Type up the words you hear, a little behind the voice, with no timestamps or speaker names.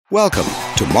Welcome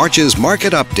to March's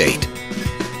Market Update.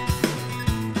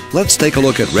 Let's take a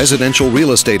look at residential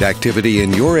real estate activity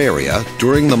in your area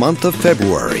during the month of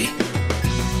February.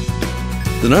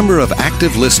 The number of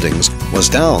active listings was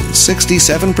down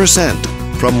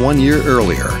 67% from 1 year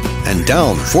earlier and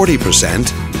down 40%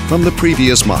 from the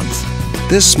previous month.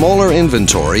 This smaller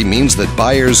inventory means that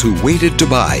buyers who waited to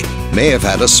buy may have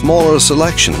had a smaller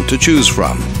selection to choose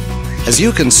from. As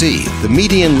you can see, the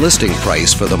median listing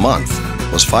price for the month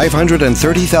was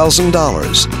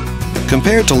 $530,000.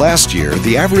 Compared to last year,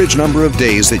 the average number of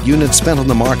days that units spent on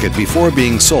the market before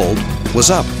being sold was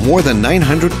up more than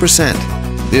 900%.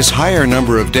 This higher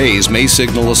number of days may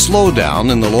signal a slowdown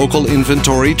in the local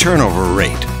inventory turnover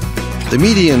rate. The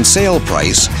median sale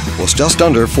price was just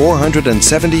under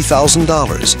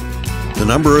 $470,000. The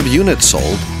number of units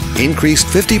sold increased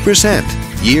 50%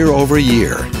 year over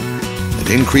year and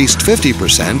increased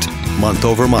 50% month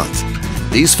over month.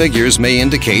 These figures may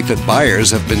indicate that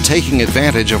buyers have been taking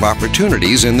advantage of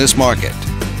opportunities in this market.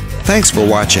 Thanks for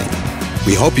watching.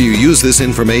 We hope you use this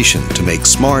information to make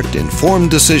smart,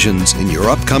 informed decisions in your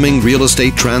upcoming real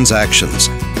estate transactions.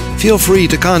 Feel free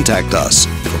to contact us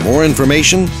for more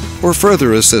information or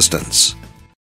further assistance.